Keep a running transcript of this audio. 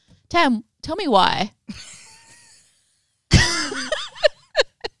Tam, tell me why.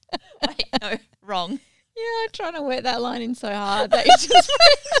 Wait, no, wrong. Yeah, I'm trying to work that line in so hard that you just.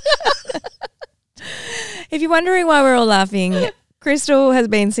 If you're wondering why we're all laughing, Crystal has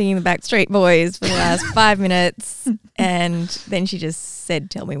been singing the Backstreet Boys for the last 5 minutes, and then she just said,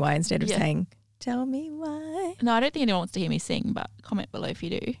 "Tell me why," instead of saying, "Tell me why." No, I don't think anyone wants to hear me sing, but comment below if you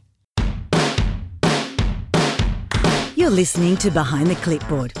do. You're listening to Behind the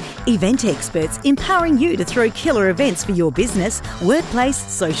Clipboard, event experts empowering you to throw killer events for your business, workplace,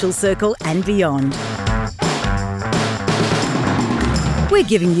 social circle and beyond. We're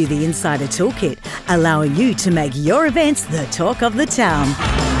giving you the insider toolkit, allowing you to make your events the talk of the town.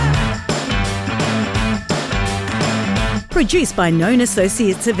 Produced by Known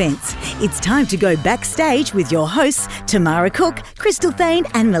Associates Events, it's time to go backstage with your hosts, Tamara Cook, Crystal Thane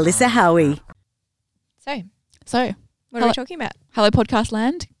and Melissa Howie. So, what are we talking about? Hello, podcast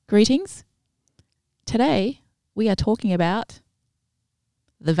land. Greetings. Today, we are talking about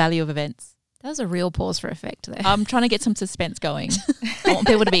the value of events. That was a real pause for effect there. I'm trying to get some suspense going. I want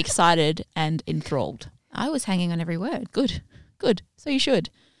people to be excited and enthralled. I was hanging on every word. Good. So you should.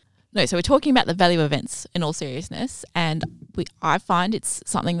 No, so we're talking about the value of events in all seriousness, and I find it's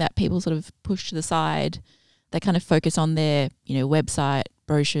something that people sort of push to the side. They kind of focus on their, website,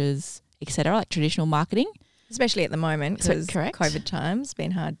 brochures, etc., like traditional marketing. Especially at the moment because Correct. COVID times,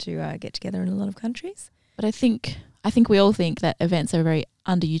 been hard to get together in a lot of countries. But I think we all think that events are a very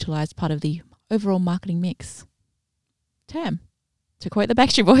underutilized part of the overall marketing mix. Tam, to quote the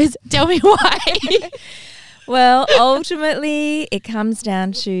Backstreet Boys, tell me why. Well, ultimately, it comes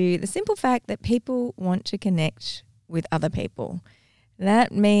down to the simple fact that people want to connect with other people.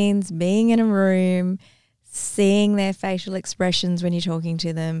 That means being in a room, seeing their facial expressions when you're talking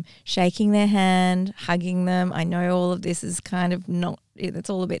to them, shaking their hand, hugging them. I know all of this is kind of it's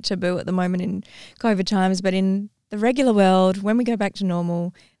all a bit taboo at the moment in COVID times, but in the regular world, when we go back to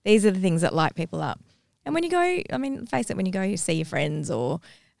normal, these are the things that light people up. And when you go, face it, when you go, you see your friends or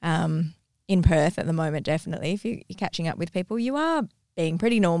in Perth at the moment, definitely, if you're catching up with people, you are being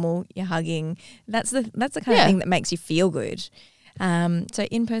pretty normal, you're hugging. That's the kind of thing that makes you feel good. So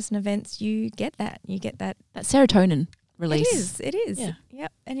in-person events, you get that. That serotonin release. It is. Yeah.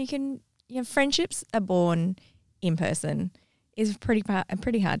 Yep. And friendships are born in person. It's pretty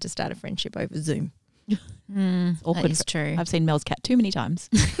hard to start a friendship over Zoom. Awkward. That is true. I've seen Mel's cat too many times.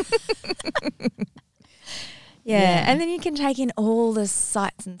 Yeah, and then you can take in all the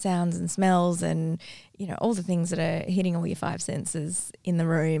sights and sounds and smells and, all the things that are hitting all your five senses in the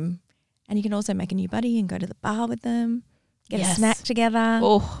room. And you can also make a new buddy and go to the bar with them, get a snack together.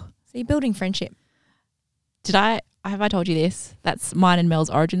 Oh. So you're building friendship. Have I told you this? That's mine and Mel's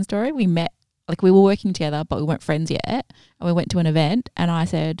origin story. We met, we were working together, but we weren't friends yet. And we went to an event and I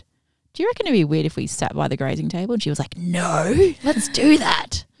said, "Do you reckon it'd be weird if we sat by the grazing table?" And she was like, "No, let's do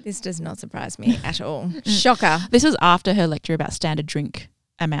that." This does not surprise me at all. Shocker. This was after her lecture about standard drink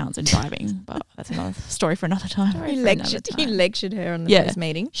amounts and driving, but that's another story for another time. You lectured her on the first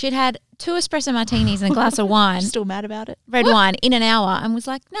meeting. She'd had 2 espresso martinis and a glass of wine. Still mad about it. Red wine in an hour and was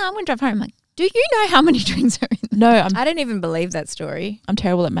like, "No, I'm going to drive home." I'm like, "Do you know how many drinks are in there?" No, I don't even believe that story. I'm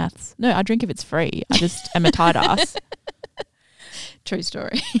terrible at maths. No, I drink if it's free. I just am a tight ass. True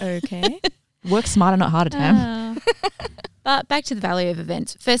story. Okay. Work smarter, not harder, Tam. But back to the value of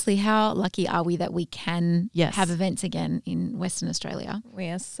events. Firstly, how lucky are we that we can have events again in Western Australia? We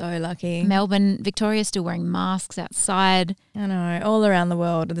are so lucky. Melbourne, Victoria's still wearing masks outside. I know, all around the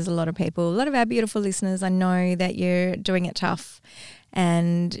world there's a lot of people, a lot of our beautiful listeners. I know that you're doing it tough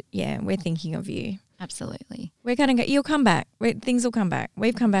and we're thinking of you. Absolutely. We're going to you'll come back. Things will come back.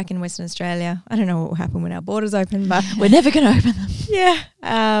 We've come back in Western Australia. I don't know what will happen when our borders open, but we're never going to open them.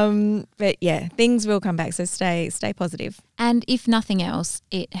 Yeah. But things will come back. So stay positive. And if nothing else,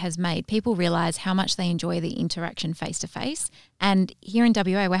 it has made people realise how much they enjoy the interaction face to face. And here in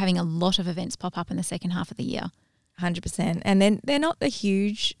WA, we're having a lot of events pop up in the second half of the year. 100%. And then they're not the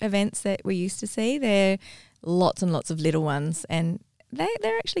huge events that we used to see. They're lots and lots of little ones, and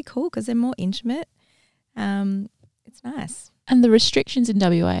they're actually cool because they're more intimate. It's nice. And the restrictions in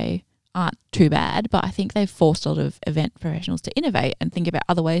WA aren't too bad, but I think they've forced a lot of event professionals to innovate and think about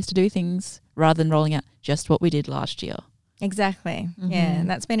other ways to do things rather than rolling out just what we did last year. Exactly. Mm-hmm. Yeah, and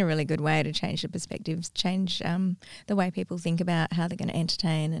that's been a really good way to change the perspectives, change the way people think about how they're going to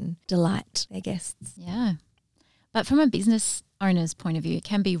entertain and delight their guests. Yeah. But from a business owner's point of view, it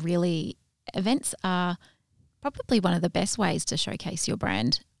can be events are probably one of the best ways to showcase your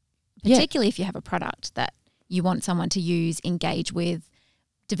brand, particularly if you have a product that you want someone to use, engage with,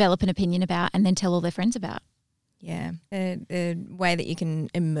 develop an opinion about, and then tell all their friends about. Yeah, the way that you can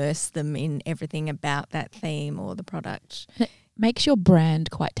immerse them in everything about that theme or the product. It makes your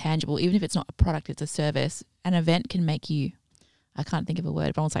brand quite tangible, even if it's not a product, it's a service. An event can make you, I can't think of a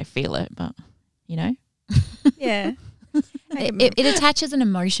word, but I won't say feel it, but you know? Yeah. It attaches an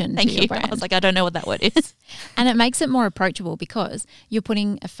emotion Thank to you. your brand. I was like, I don't know what that word is. And it makes it more approachable because you're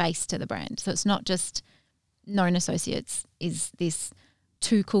putting a face to the brand. So it's not just Known Associates is this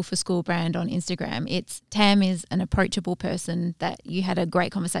too cool for school brand on Instagram. It's Tam is an approachable person that you had a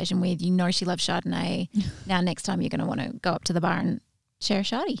great conversation with. You know she loves Chardonnay. Now next time you're going to want to go up to the bar and share a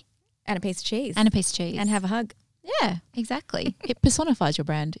Chardie. And a piece of cheese. And a piece of cheese. And have a hug. Yeah, exactly. It personifies your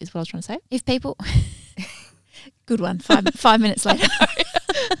brand is what I was trying to say. If people – good one, 5 minutes later.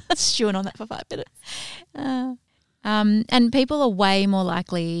 Stewing on that for 5 minutes. And people are way more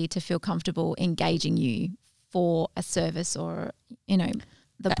likely to feel comfortable engaging you for a service or, you know,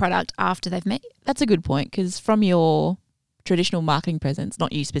 the product after they've met you. That's a good point because from your traditional marketing presence,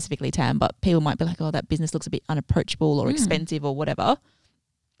 not you specifically, Tam, but people might be like, oh, that business looks a bit unapproachable or expensive or whatever.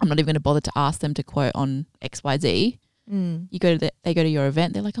 I'm not even going to bother to ask them to quote on XYZ. You go to they go to your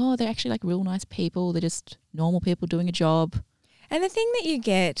event, they're like, oh, they're actually like real nice people. They're just normal people doing a job. And the thing that you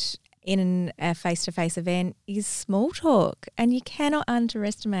get in a face-to-face event is small talk, and you cannot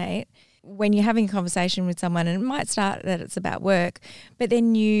underestimate when you're having a conversation with someone, and it might start that it's about work, but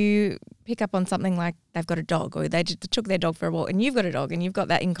then you pick up on something like they've got a dog or they just took their dog for a walk and you've got a dog and you've got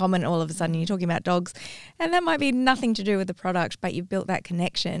that in common all of a sudden. You're talking about dogs and that might be nothing to do with the product, but you've built that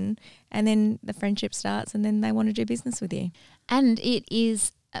connection and then the friendship starts and then they want to do business with you. And it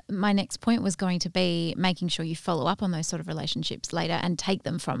is my next point was going to be making sure you follow up on those sort of relationships later and take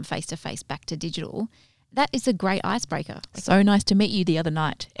them from face-to-face back to digital. That is a great icebreaker. So nice to meet you the other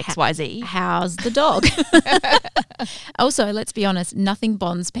night, XYZ. How's the dog? Also, let's be honest, nothing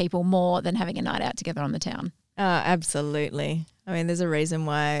bonds people more than having a night out together on the town. Absolutely. I mean, there's a reason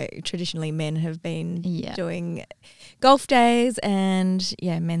why traditionally men have been Yeah. doing golf days and,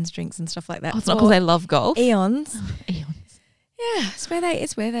 men's drinks and stuff like that. Oh, it's not because they love golf. Eons. Eons. Yeah,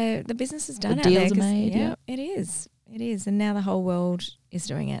 it's where the business is done The out there. deals are 'cause, made, Yeah, it is. It is. And now the whole world is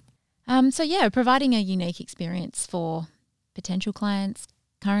doing it. Providing a unique experience for potential clients,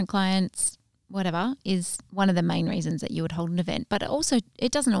 current clients, whatever, is one of the main reasons that you would hold an event. But also,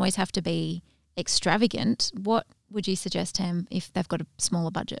 it doesn't always have to be extravagant. What would you suggest, Tam, if they've got a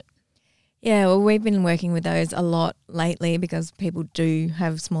smaller budget? Yeah, well, we've been working with those a lot lately because people do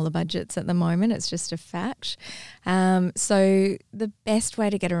have smaller budgets at the moment. It's just a fact. So the best way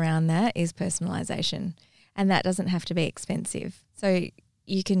to get around that is personalisation, and that doesn't have to be expensive. So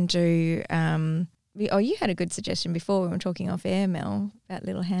you can do you had a good suggestion before we were talking off air, Mel, about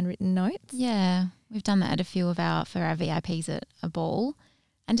little handwritten notes. Yeah, we've done that at a few for our VIPs at a ball.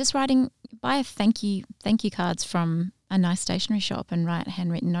 And just buy a thank you cards from a nice stationery shop and write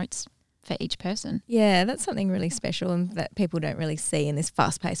handwritten notes for each person. Yeah, that's something really special and that people don't really see in this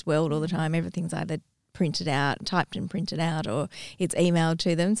fast-paced world all the time. Everything's either typed and printed out, or it's emailed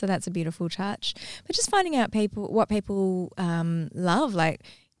to them. So that's a beautiful touch. But just finding out what people love, like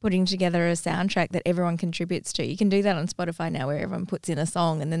putting together a soundtrack that everyone contributes to. You can do that on Spotify now where everyone puts in a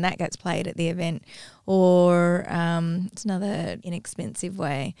song and then that gets played at the event. Or it's another inexpensive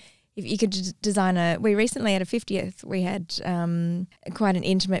way. If you could design we recently had a 50th, we had quite an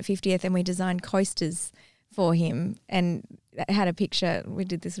intimate 50th and we designed coasters for him and had a picture. We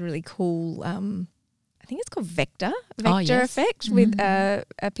did this really cool, I think it's called Vector effect with a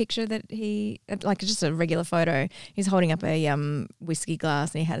picture that he, like just a regular photo. He's holding up a whiskey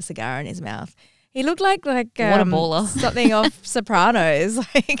glass and he had a cigar in his mouth. He looked like what a baller. Something off Sopranos,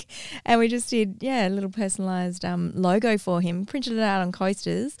 and we just did a little personalised logo for him. Printed it out on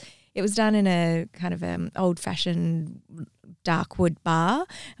coasters. It was done in a kind of old-fashioned dark wood bar,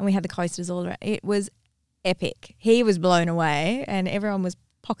 and we had the coasters all around. It was epic. He was blown away, and everyone was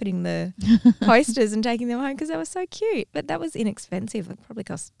pocketing the coasters and taking them home because they were so cute. But that was inexpensive. It probably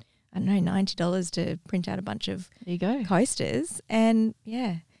cost, I don't know, $90 to print out a bunch of coasters, and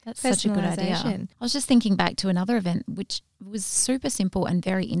That's such a good idea. I was just thinking back to another event which was super simple and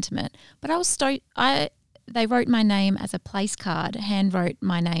very intimate, but I was stoked. They wrote my name as a place card, hand wrote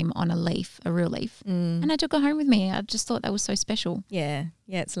my name on a leaf, a real leaf, and I took it home with me. I just thought that was so special. Yeah,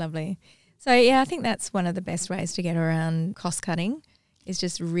 it's lovely. So, I think that's one of the best ways to get around cost cutting is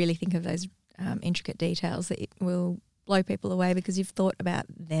just really think of those intricate details that will blow people away because you've thought about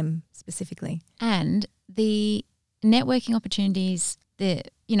them specifically. And the networking opportunities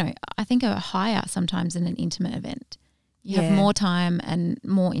I think are higher sometimes in an intimate event. You have more time and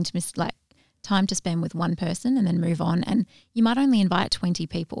more intimacy, like time to spend with one person and then move on. And you might only invite 20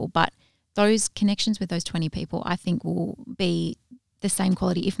 people, but those connections with those 20 people, I think, will be the same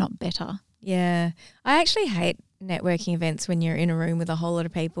quality, if not better. Yeah. I actually hate networking events when you're in a room with a whole lot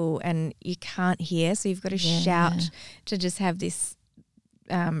of people and you can't hear. So you've got to shout to just have this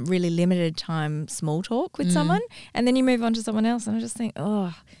really limited time small talk with someone, and then you move on to someone else. And I just think,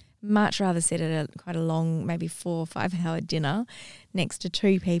 much rather sit at quite a long, maybe 4 or 5 hour dinner next to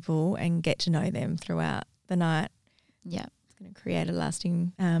 2 people and get to know them throughout the night. Yeah. It's going to create a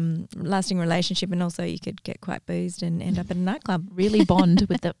lasting relationship, and also you could get quite boozed and end up at a nightclub. Really bond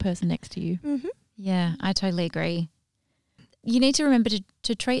with that person next to you. Mm-hmm. Yeah, I totally agree. You need to remember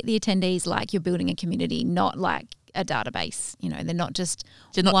to treat the attendees like you're building a community, not like a database. You know, they're not just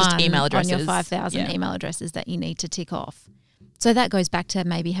email addresses on your 5,000 email addresses that you need to tick off. So that goes back to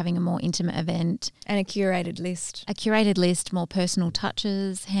maybe having a more intimate event. And a curated list. More personal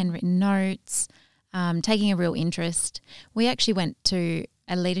touches, handwritten notes, taking a real interest. We actually went to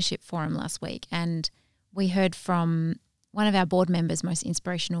a leadership forum last week and we heard from one of our board members' most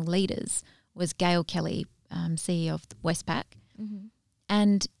inspirational leaders was Gail Kelly, CEO of Westpac. Mm-hmm.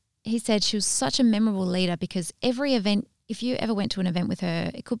 And he said she was such a memorable leader because every event, if you ever went to an event with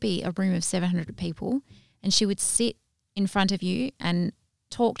her, it could be a room of 700 people and she would sit in front of you and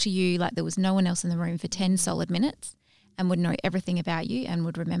talk to you like there was no one else in the room for 10 solid minutes and would know everything about you and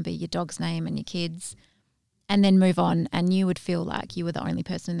would remember your dog's name and your kids and then move on, and you would feel like you were the only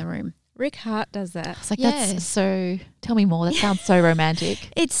person in the room. Rick Hart does that. It's like, that's so, tell me more. That sounds so romantic.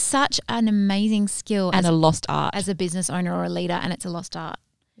 It's such an amazing skill and a lost art. As a business owner or a leader, and it's a lost art.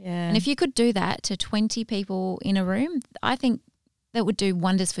 Yeah. And if you could do that to 20 people in a room, I think that would do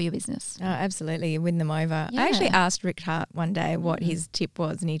wonders for your business. Oh, absolutely. You win them over. Yeah. I actually asked Rick Hart one day what his tip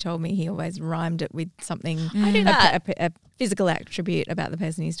was, and he told me he always rhymed it with something, I do that. a physical attribute about the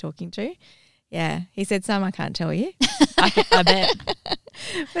person he's talking to. Yeah. He said some I can't tell you. I bet.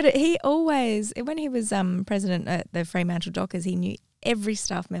 But he always, when he was president at the Fremantle Dockers, he knew every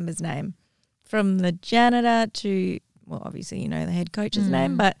staff member's name, from the janitor to, well, obviously, you know, the head coach's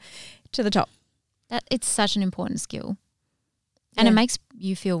name, but to the top. It's such an important skill. And it makes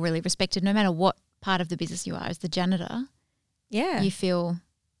you feel really respected no matter what part of the business you are. As the janitor, you feel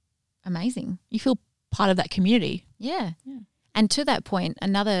amazing. You feel part of that community. Yeah. And to that point,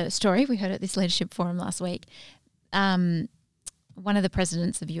 another story we heard at this leadership forum last week, one of the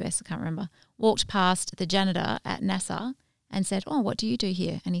presidents of US, I can't remember, walked past the janitor at NASA and said, "Oh, what do you do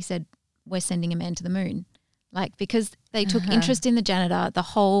here?" And he said, "We're sending a man to the moon." Like, because they took interest in the janitor, the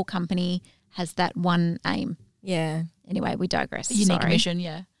whole company has that one aim. Yeah. Anyway, we digress. Unique mission,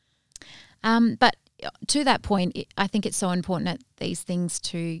 yeah. But to that point, I think it's so important at these things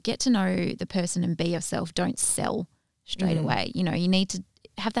to get to know the person and be yourself. Don't sell straight away. You know, you need to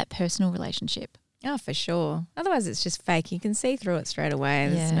have that personal relationship. Oh, for sure. Otherwise, it's just fake. You can see through it straight away.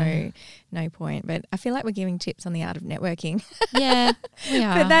 There's no point. But I feel like we're giving tips on the art of networking. Yeah, we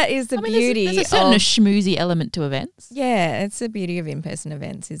are. But that is the beauty. There's a certain schmoozy element to events. Yeah, it's the beauty of in-person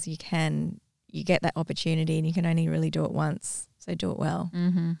events is you get that opportunity and you can only really do it once. So do it well.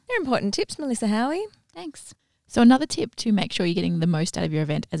 Mm-hmm. They're important tips, Melissa Howie. Thanks. So another tip to make sure you're getting the most out of your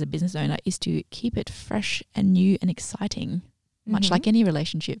event as a business owner is to keep it fresh and new and exciting, much like any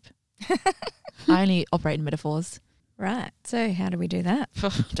relationship. I only operate in metaphors. Right. So how do we do that?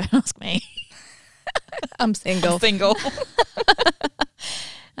 Don't ask me. I'm single. There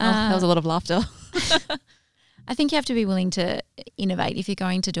was a lot of laughter. I think you have to be willing to innovate. If you're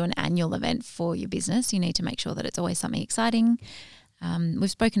going to do an annual event for your business, you need to make sure that it's always something exciting. We've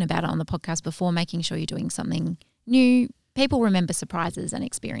spoken about it on the podcast before, making sure you're doing something new. People remember surprises and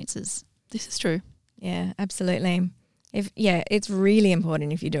experiences. This is true. Yeah, absolutely. It's really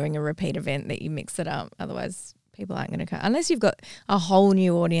important if you're doing a repeat event that you mix it up. Otherwise, people aren't going to come. Unless you've got a whole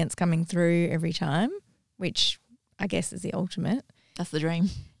new audience coming through every time, which I guess is the ultimate. That's the dream.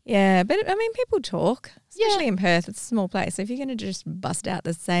 Yeah, but I mean, people talk, especially in Perth. It's a small place. So if you're going to just bust out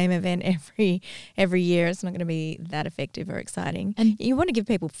the same event every year, it's not going to be that effective or exciting. And you want to give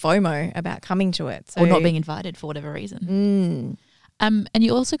people FOMO about coming to it. Or not being invited for whatever reason. And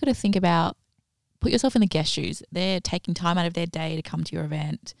you also got to think about, put yourself in the guest shoes. They're taking time out of their day to come to your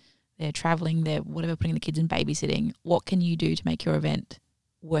event. They're traveling, they're putting the kids in babysitting. What can you do to make your event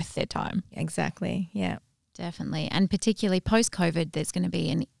worth their time? Exactly, yeah. Definitely. And particularly post-COVID, there's going to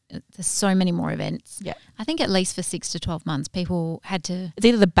be there's so many more events. Yeah. I think at least for 6 to 12 months, people had to... It's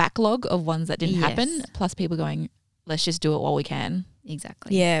either the backlog of ones that didn't happen, plus people going, let's just do it while we can.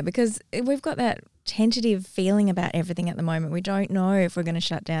 Exactly. Yeah, because we've got that tentative feeling about everything at the moment. We don't know if we're going to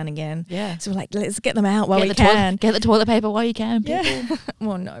shut down again. Yeah. So we're like, let's get them out while we can. Get the toilet paper while you can, people. Yeah.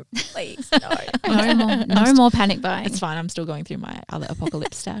 Well, no, please, no. No more panic buying. It's fine. I'm still going through my other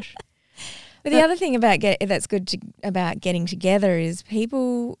apocalypse stash. But the other thing about that's good about getting together is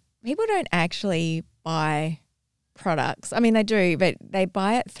people don't actually buy products. I mean, they do, but they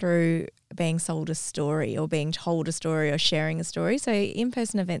buy it through being sold a story or being told a story or sharing a story. So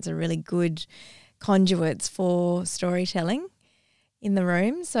in-person events are really good conduits for storytelling in the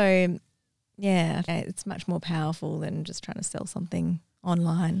room. So, yeah, it's much more powerful than just trying to sell something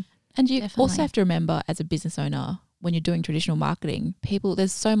online. And you Definitely. also have to remember, as a business owner, when you're doing traditional marketing,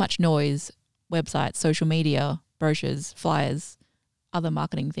 there's so much noise, websites, social media, brochures, flyers, other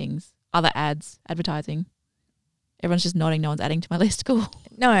marketing things, other ads, advertising. Everyone's just nodding. No one's adding to my list. Cool.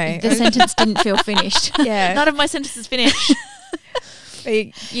 No. The sentence didn't feel finished. Yeah. None of my sentences finished.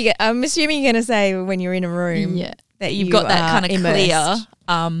 I'm assuming you're going to say when you're in a room that You've got that kind of immersed.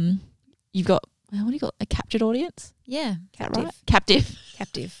 clear. You've got, what do you got? A captured audience? Yeah. Captive. Right? Captive.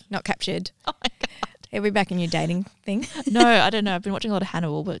 Captive, not captured. Oh my God. Are we back in your dating thing? No, I don't know. I've been watching a lot of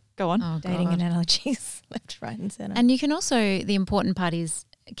Hannibal, but go on. Oh, Dating God. analogies, left, right, and centre. And you can also, the important part is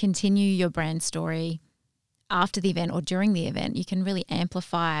continue your brand story after the event or during the event. You can really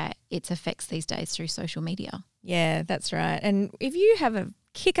amplify its effects these days through social media. Yeah, that's right. And if you have a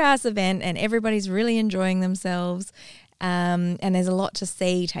kick-ass event and everybody's really enjoying themselves and there's a lot to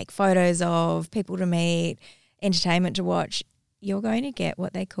see, take photos of, people to meet, entertainment to watch, you're going to get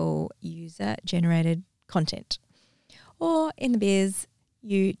what they call user-generated content, or in the biz,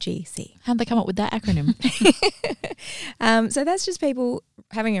 UGC. How'd they come up with that acronym? So that's just people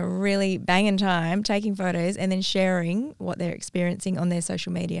having a really banging time, taking photos and then sharing what they're experiencing on their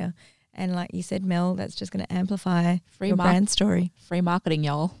social media. And like you said, Mel, that's just going to amplify your brand story. Free marketing,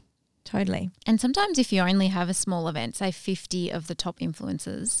 y'all. Totally. And sometimes if you only have a small event, say 50 of the top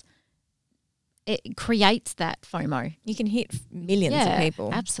influencers, it creates that FOMO. You can hit millions of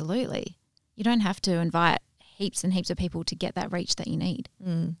people. Absolutely. You don't have to invite heaps and heaps of people to get that reach that you need.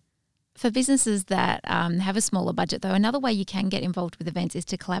 Mm. For businesses that have a smaller budget, though, another way you can get involved with events is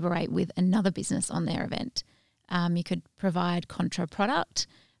to collaborate with another business on their event. You could provide contra product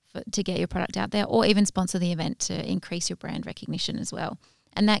to get your product out there, or even sponsor the event to increase your brand recognition as well.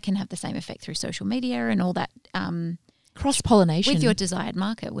 And that can have the same effect through social media and all that Cross-pollination. with your desired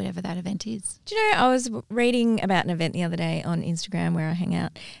market, whatever that event is. Do you know, I was reading about an event the other day on Instagram where I hang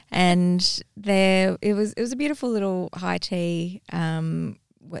out, and it was a beautiful little high tea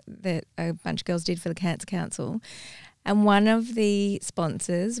that a bunch of girls did for the Cancer Council, and one of the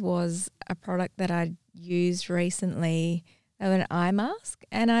sponsors was a product that I'd used recently. They were an eye mask,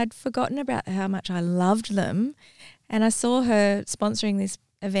 and I'd forgotten about how much I loved them, and I saw her sponsoring this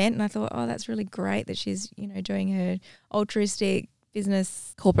event and I thought, oh, that's really great that she's, doing her altruistic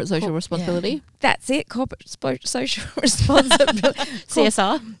business. Corporate social responsibility. That's it, corporate social responsibility.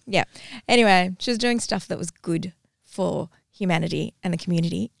 CSR. Yeah. Anyway, she was doing stuff that was good for humanity and the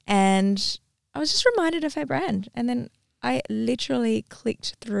community, and I was just reminded of her brand, and then I literally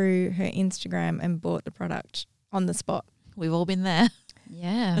clicked through her Instagram and bought the product on the spot. We've all been there.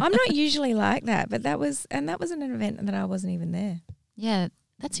 Yeah. I'm not usually like that, but that was an event that I wasn't even there. Yeah.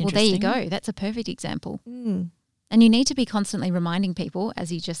 That's Well, there interesting. you go. That's a perfect example. Mm. And you need to be constantly reminding people,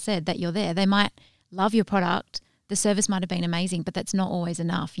 as you just said, that you're there. They might love your product. The service might have been amazing, but that's not always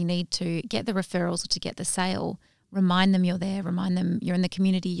enough. You need to get the referrals or to get the sale. Remind them you're there. Remind them you're in the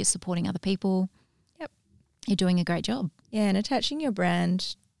community. You're supporting other people. Yep. You're doing a great job. Yeah, and attaching your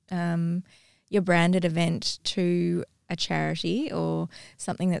brand, your branded event to a charity or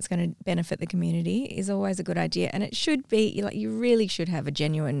something that's going to benefit the community is always a good idea. And it should be, like, you really should have a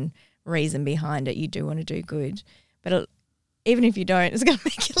genuine reason behind it. You do want to do good. But even if you don't, it's going to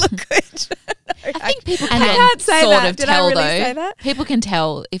make you look good. I think people I can can't say sort that. of Did tell I really though. say that? People can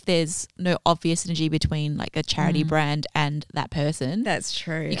tell if there's no obvious synergy between like a charity brand and that person. That's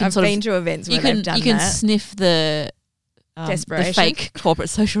true. You can I've sort of- been to events where you can they've done you can that. sniff the Desperation. fake corporate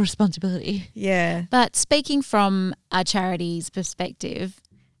social responsibility. Yeah. But speaking from a charity's perspective,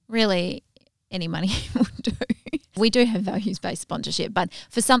 really any money will do. We do have values-based sponsorship, but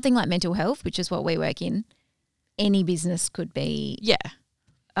for something like mental health, which is what we work in, any business could be Yeah.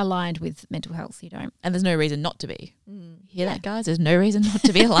 aligned with mental health. You don't. And there's no reason not to be. Hear that, guys? There's no reason not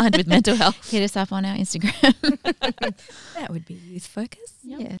to be aligned with mental health. Hit us up on our Instagram. That would be youth focus.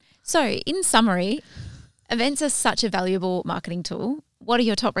 Yeah. So in summary, events are such a valuable marketing tool. What are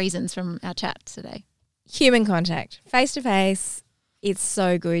your top reasons from our chat today? Human contact, face to face. It's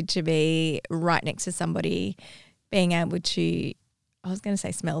so good to be right next to somebody, being able to, I was going to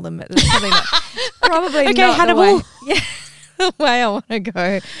say smell them, but that's probably not. Probably Okay, not Hannibal. The way. Yeah. the way I want to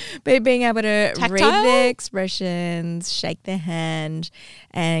go. But being able to Tactile? read their expressions, shake their hand,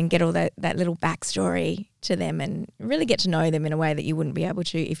 and get all that little backstory to them and really get to know them in a way that you wouldn't be able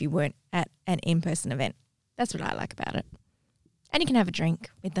to if you weren't at an in-person event. That's what I like about it. And you can have a drink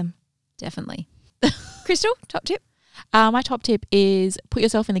with them. Definitely. Crystal, top tip? My top tip is put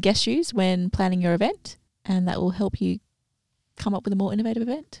yourself in the guest shoes when planning your event, and that will help you come up with a more innovative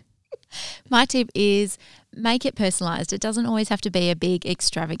event. My tip is make it personalised. It doesn't always have to be a big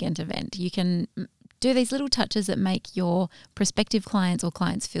extravagant event. You can do these little touches that make your prospective clients or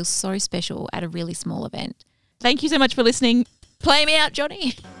clients feel so special at a really small event. Thank you so much for listening. Play me out,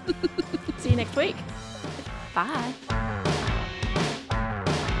 Johnny. See you next week. Bye.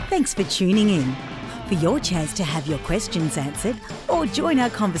 Thanks for tuning in. For your chance to have your questions answered or join our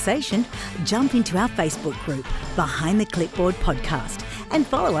conversation, jump into our Facebook group, Behind the Clipboard Podcast, and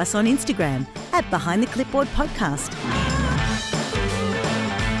follow us on Instagram at Behind the Clipboard Podcast.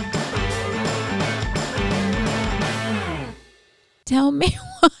 Tell me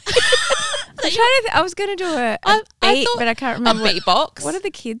why. I was going to do a I beat, thought but I can't remember. a beatbox. What do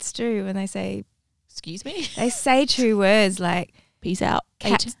the kids do when they say, Excuse me. they say two words like Peace out.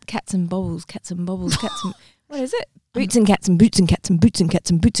 cats and bubbles, cats and bubbles, cats and, what is it? Boots and cats and boots and cats and boots and cats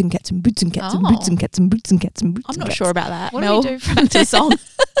and boots and cats and boots and cats and boots and cats and boots and cats and boots. I'm not sure about that. What do Mel, we do from back to the song.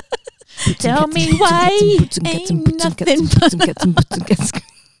 Tell me why ain't nothing but...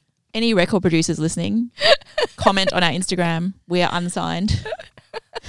 Any record producers listening, comment on our Instagram. We are unsigned.